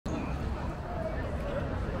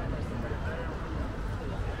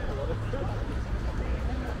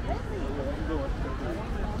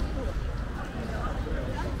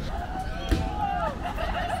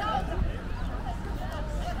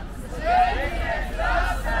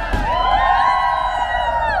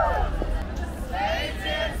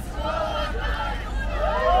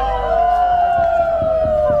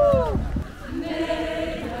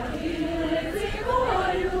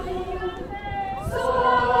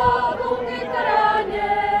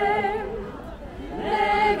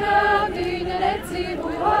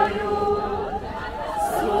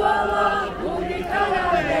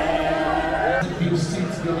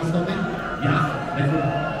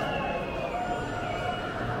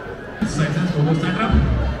sveiciens kultūras centram.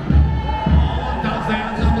 Un tāds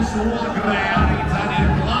neatzamas Ogre arī dzēn ir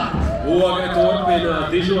klāt. Ogre turpina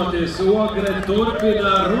dižoties, Ogre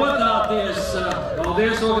turpina rodāties.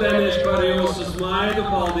 Paldies, ogrēnieši, par jūsu smaidu,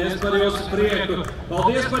 paldies par jūsu prieku,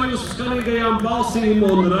 paldies par jūsu skanīgajām balsīm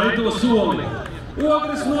un raito soli.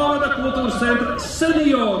 Ogres novada kultūras centra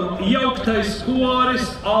senioru jauktais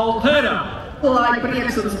koris Altera. Lai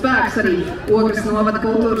prieks un spēks arī Ogres novada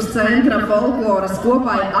kultūras centra folkloras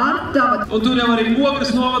kopā Artava. Un tur jau arī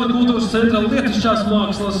Ogres novada kultūras centra lietišķās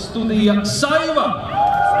mākslas studija Saiva.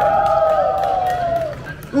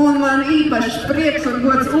 Un man īpašs prieks un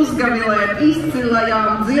gods uzgavilēt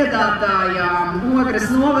izcilajām dziedātājām Ogres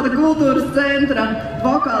novada kultūras centra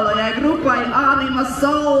vokālajai grupai Anima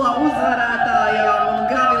Sola uzvarētājām un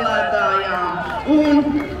gavilētājām un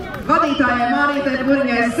vadītājai Mārītei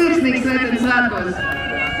Buriņai sirsnīgs sveiciens svētkos.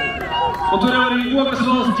 Un tur jau arī Ogres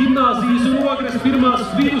valsts ģimnāzijas un Ogres pirmās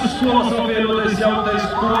vidusskolas apvienotais jauktais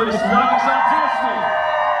koris XVII Dziesmu.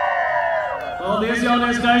 Paldies,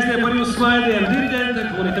 jaunie skaistie, par jūsu smaidiem, diriģente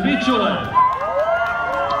Kunita Bičulē.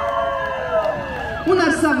 Un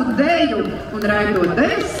ar savu deju un raidot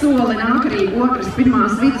dejas soli nāk arī Ogres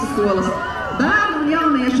pirmās vidusskolas bērnu un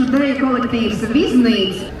jauniešu deju kolektīvs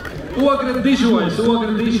Viznīts. Ogre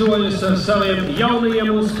dižojas ar saviem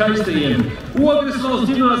jaunajiem un skaistajiem. Ogres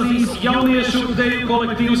valsts ģimnāzijas jauniešu deju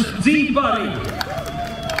kolektīvs Dzīpari.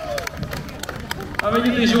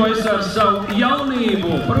 Viņi dižojas ar savu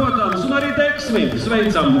jaunību, protams, un arī deksmi.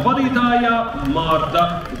 Sveicam vadītājā Mārta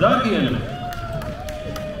Dargiena.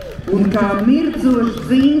 Un kā mirdzošs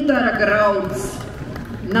dzintara grauds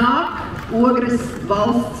nāk Ogres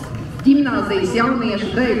valsts ģimnāzijas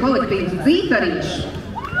jauniešu deju kolektīvs Dzītariņš.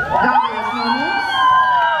 Gājiens no mums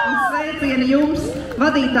un sveicieni jums,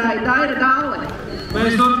 vadītāji Daira Dāle.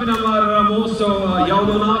 Mēs turpinām ar mūsu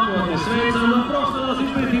jauno nākotni. Sveicam profesionālās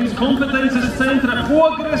izglītības kompetences centra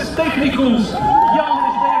Ogres tehnikums,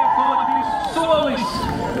 jauniešu deju kolektīvs Solis.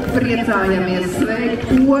 Priecājamies sveikt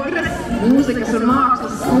Ogres mūzikas un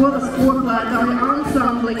mākslas skolas koklētāju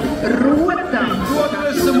ansambli Rota.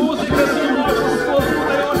 Ogres mūzikas un mākslas skolas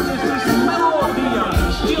koklētāju orķestris Melodijā,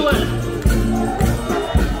 Šķile.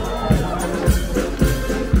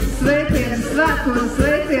 Sveiciens svētkos,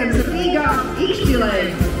 sveiciens Rīgā, Ikšķilē.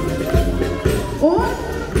 Un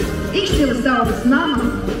Ikšķiles tautas nama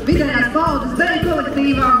vidējās paudzes deju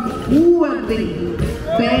kolektīvām Godi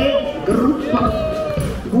B grupa.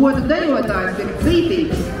 Godu dejotājs ir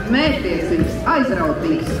cītīgs, mērķtiecīgs,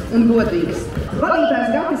 aizrautīgs un godīgs.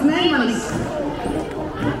 Vadītājs Gafis Neimanis.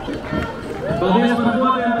 Paldies par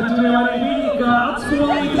godiem, bet tur jau arī viņi kā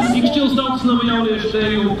atskolīgas Ikšķiles tautas nama jauniešu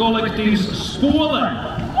deju kolektīvs Skole.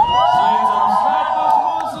 Sveicam svētkos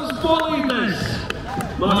mūsu skolītes!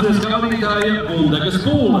 Mākslinieca vadītāja Gundaga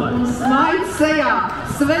Skūla. Un smaids sejā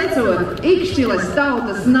sveicot Ikšķiles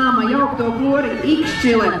tautas nama jaukto kori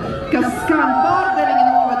Ikšķile, kas skan Pārdeviņa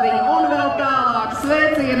novadī un vēl tālāk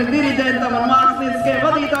sveicieni diriģentam un mākslinieckajam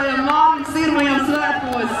vadītājam Mārim Sirmajam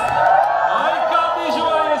svētkos. Ai, kā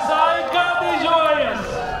dižojas!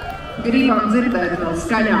 Gribam dzirdēt vēl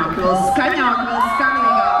skaņāk, vēl skanīgāk.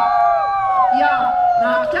 Jā,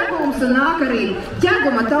 nāk ķegums un nāk arī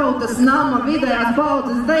ķeguma tautas nama vidējās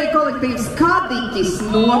paudzes deju kolektīvs Kadiķis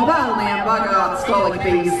no Pelniem bagātas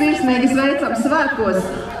kolektīvs. Sirsnīgi sveicam svētkos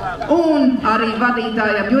un arī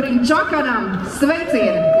vadītājam Jurim Čakanam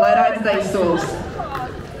sveicieni, lai raids dejas solis.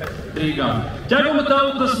 Rīgā. Ķeguma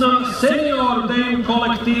tautas nama senioru deju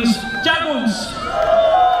kolektīvs Ķegums.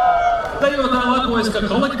 Dejotāji lepojas, ka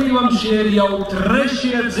kolektīvam šie ir jau 3.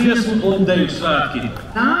 dziesmu un deju svētki.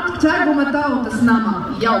 Nāk ķeguma tautas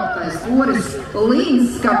nama jauktais koris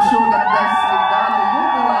Līns, kam šogad 10 gadu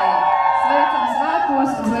jubileja. Sveicam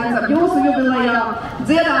svētkos un sveicam jūsu jubilejā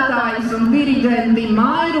dziedātājus un diriģenti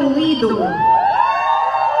Mairu Līdumu.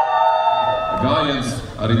 Gājiens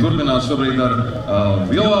arī turpinās šobrīd ar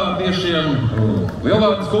lielvārdiešiem.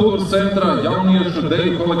 Lielvārdas kultūras centra jauniešu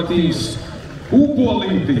deju kolektīvs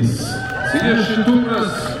Upolītis. Cieši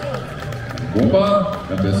turas kopā,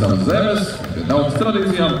 gan pie savas zemes, pie daudzas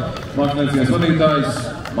tradīcijām, māksliniecības vadītājs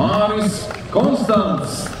Māris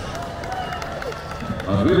Konstants.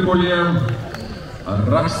 Ar virpuļiem, ar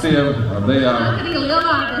rakstiem, ar dejām. Arī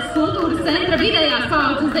Lielvārdas kultūras centra vidējās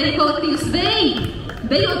paudzes deju kolektīvs Vēji.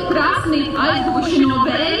 Dejot prasmi aizguvuši no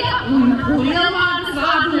vēja un Lielvārdas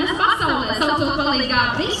vārdu nes pasaulē, saucot palīgā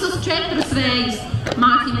visus 4 vējus.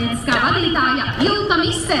 Mākslinieckā vadītāja Ilta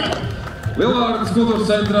Mistere. Lielvārdas kultūras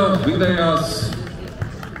centra vidējās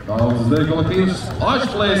paudzes deju kolektīvs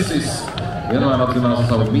Ašplēsis vienmēr apzinās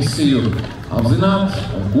savu misiju apzināt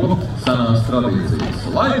un kopt senās tradīcijas.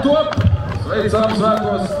 Lai top! Sveicām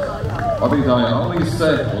svētkos! vadītāja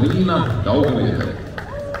Alise Līna Daugavietai.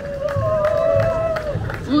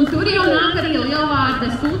 Un tur jau nāk arī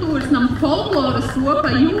Lielvārdes kultūras nama folkloras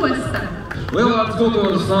kopa josta. Lielvārdes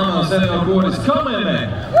kultūras nama senioru koris Kamene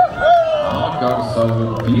nāk ar savu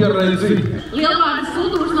pieredzi. Lielvārdes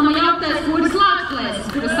kultūras nama jauktais koris Lāčplēsis,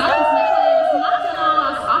 kuras saknes meklējas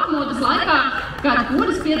nacionālās atmodas laikā, kad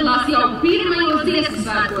koris piedalās jau pirmajos dziesmu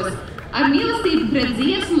svētkos. Ar mīlestību pret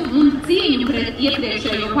dziesmu un cieņu pret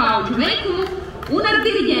iepriekšējo paudžu veikumu un ar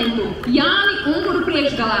diriģentu Jāni Unguru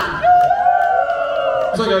priekšgalā.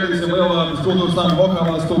 Sagaidīsim Lielvārdes kultūras nama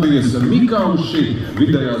vokālās studijas Mikauši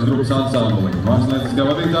vidējās grupas ansambli. Mākslinieckā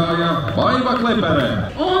vadītāja Baiva Kleperē.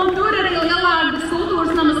 Un tur arī Lielvārdes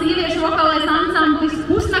kultūras nama sieviešu vokālais ansamblis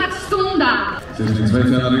Pusnakts stundā. Sirsnīgs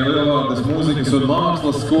sveiciens arī Lielvārdes mūzikas un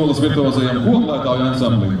mākslas skolas virtuozajiem koklētāju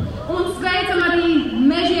ansamblim. Un sveicam arī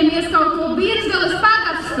mežiem ieskauto Birzgales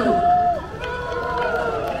pagastu.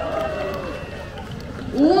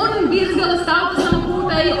 Un Birzgales tautas nama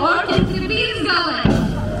kūtēju orķestri Birzgale.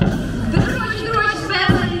 Droši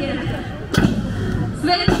spēlējiet!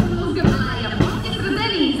 Sveicam uzgabalājam orķestra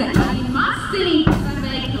devīze, arī mascinīti var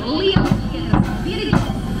veikt lielu lietas diriģents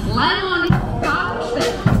Lemoni Kaukšte.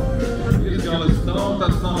 Birzgales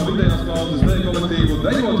tautas nama vidējās paudzes deju kolektīvu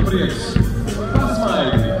Dejot prieks.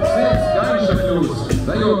 Pasmaidi, sirds gaiša kļūs,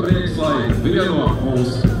 Dejot prieks, lai vieno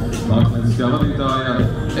mūsu mākslinieckā vadītāja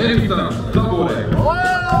Erita Daburē.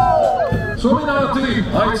 Sumināti,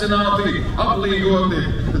 aicināti, aplīgoti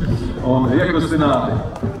un iekustināti.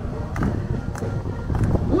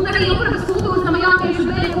 Un arī Jumpravas kultūras nama jauniešu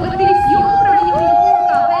deju kolektīvs Jumpravīņu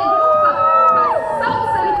kā deju grupa, kas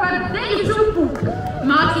sauc arī par deju župu.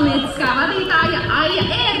 Mākslinieckā vadītāja Aija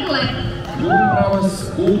Ērgle. Jumpravas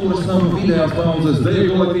kultūras nama vidējās paudzes deju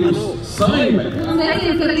kolektīvs Saime. Un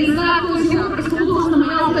sveiciens arī svētkos Jumpravas kultūras nama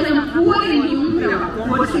jauktajam korim Jumprava.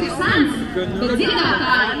 Koris ir sens, bet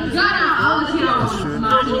dziedātāji Garā Alžjauš,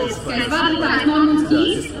 mākslinieckais vadītājs Normons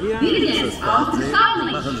Kīs, diriģents Austris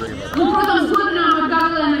Salniņš. Un, protams, godinām ar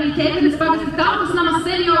gabaliem arī Ķepenes pagasta tautas nama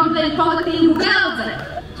senioru deju kolektīvu Beldze.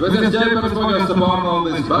 Sveiciens Ķepenes pagasta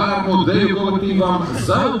pārvaldes bērnu deju kolektīvām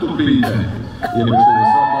Zeltupīte. Iepriekšējos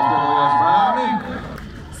svētkos piedalījās bērni.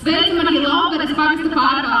 Sveicam arī Laugares pagasta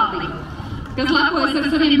pārvaldi, kas lepojas ar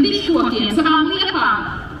saviem diškokiem, savām liepām.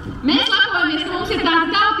 Mēs lepojamies, ka mums ir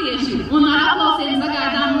tādi tautieši, un ar aplausiem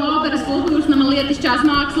sagaidām Laugares kultūras nama lietišķās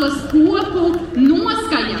mākslas kopu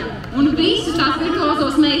Noskaņa un visus tās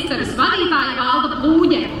virtuozos meistarus vadītāja Valda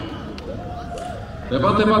Plūģe.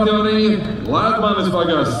 Tepat jau arī Lēdmanes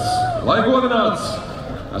pagasts. Lai godināts!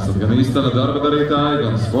 Esat gan īstena darba darītāji,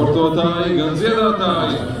 gan sportotāji, gan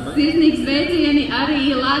dziedātāji. Sirsnīgs sveicieni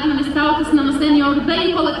arī Lēdmanes tautas nama senioru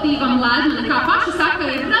deju kolektīvam Lēdmane, kā paši saka,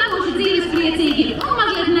 ir radoši dzīvespriecīgi un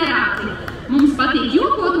mazliet nerāti. Mums patīk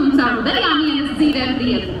jokot un caur dejām ienes dzīvē ar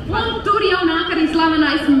dievu. Un tur jau nāk arī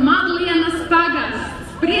slavenais Madlienas pagasts.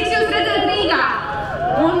 Prieks jūs redzēt Rīgā!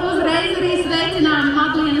 Un uzreiz arī sveicinām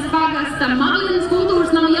Madlienas pagasta Madlienas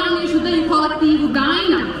kultūras nama jauniešu deju kolektīvu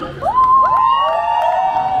Gaina.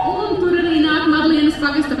 Un tur arī nāk Madlienas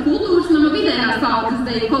pagasta kultūras nama vidējās paudzes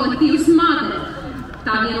deju kolektīvs Made.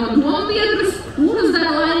 Tā vieno dombiedrus un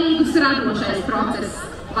uzdara laimīgus radošais process.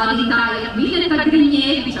 Vadītāja Vineta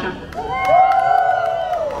Griņēviča.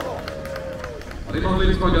 Arī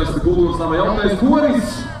Madlienas pagasta kultūras nama jauktais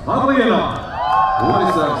koris Madlienā.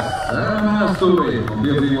 Koris ar senu vēsturi un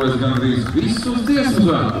piedzīvojas gandrīz visus dziesmu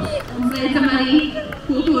svētkus. Un sveicam arī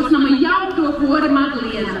kultūras nama jaukto kori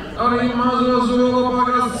Madliena. Arī mazo Zola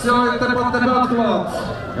pagasts jau ir tepat klāt.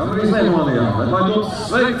 Gandrīz nemonijām, bet lai dotu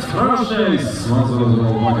sveikt Frašēs mazo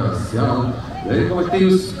Zola pagasts. Jā, deju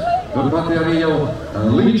kolektīvs, turpat arī jau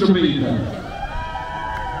Līčupīte.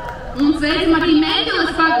 Un sveicam arī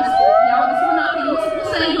Mēģeles pagastu. Ļaudas runā pie jūsu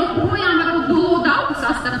pusē, jo projām varbūt dulu daugu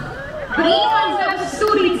sastapt. Brīvains darbs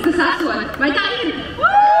stūrītis tas esot. Vai tā ir?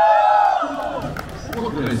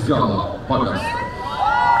 Otrais galā pagasts.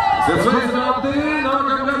 Esiet sveicināti,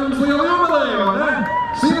 nākamgad mums liela jubileja, vai ne?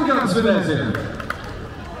 100 gadus svinēsim.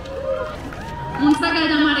 Un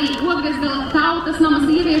sagaidām arī Ogresgala tautas nama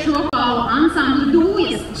sieviešu vokālu ansambli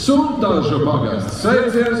Dūjas. Suntažu pagasts.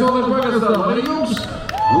 Sveicieni Suntažu pagastā arī jums.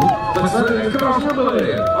 Tad svētīgs krāšņu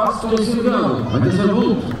jubileja. 800 gadu. Vai tas var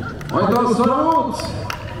būt? Vai tas var būt?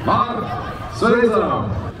 Var. Sveicām.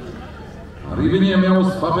 Arī viņiem jau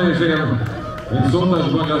uz papēžiem. Un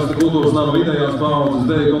Suntažu pagasta kultūras nama vidējās paudzes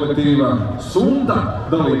deju kolektīva Sunta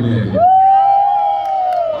dalībnieki.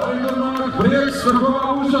 Arī tur nāk prieks par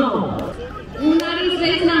kopā uzžamu. Un arī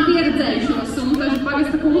sveicinām pieredzējušos Suntažu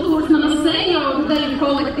pagasta kultūras nama senioru deju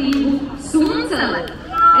kolektīvu Suncele.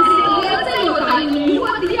 Esiet lieli ceļotāji un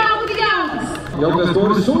ļoti jauki ļaudis. Jaukais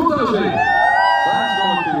koris Suntaži.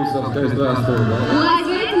 šeit vēstuli. Lai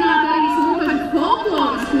sveicinātu arī Smūkažu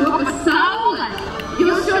folkloras kopas Saule,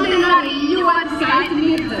 jūs šodien arī ļoti skaisti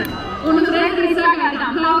mirdzat. Un uzreiz arī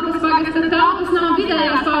sagaidām Kaukas pagasta tautas nama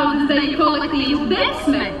vidējās paudzes deju kolektīvu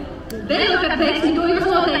Desme. Dejot ar Desmi, to jūs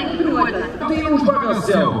noteikti protat. Tīnuši pagasts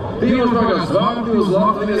jau! Tīnuši pagasts vārdi uz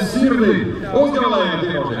Latvijas sirdi! Uzgabalējiem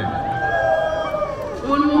tīnošiem!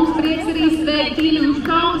 Un mums prieks arī sveikt Tīnuši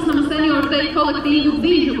Kaukas nama senioru deju kolektīvu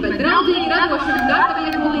Dižu, bet draudzīgi radoši un gatavi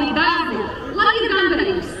ieguldīt darbu. Lai ir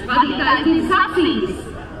gandarījums, vadītāji Tīnas acīs!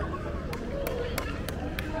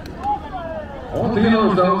 Un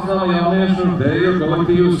Tīnuši daudznama jauniešu deju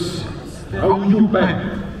kolektīvs Straujupe.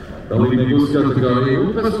 Dalībnieki uzskata, ka arī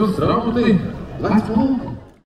upes un strauti lec plūk.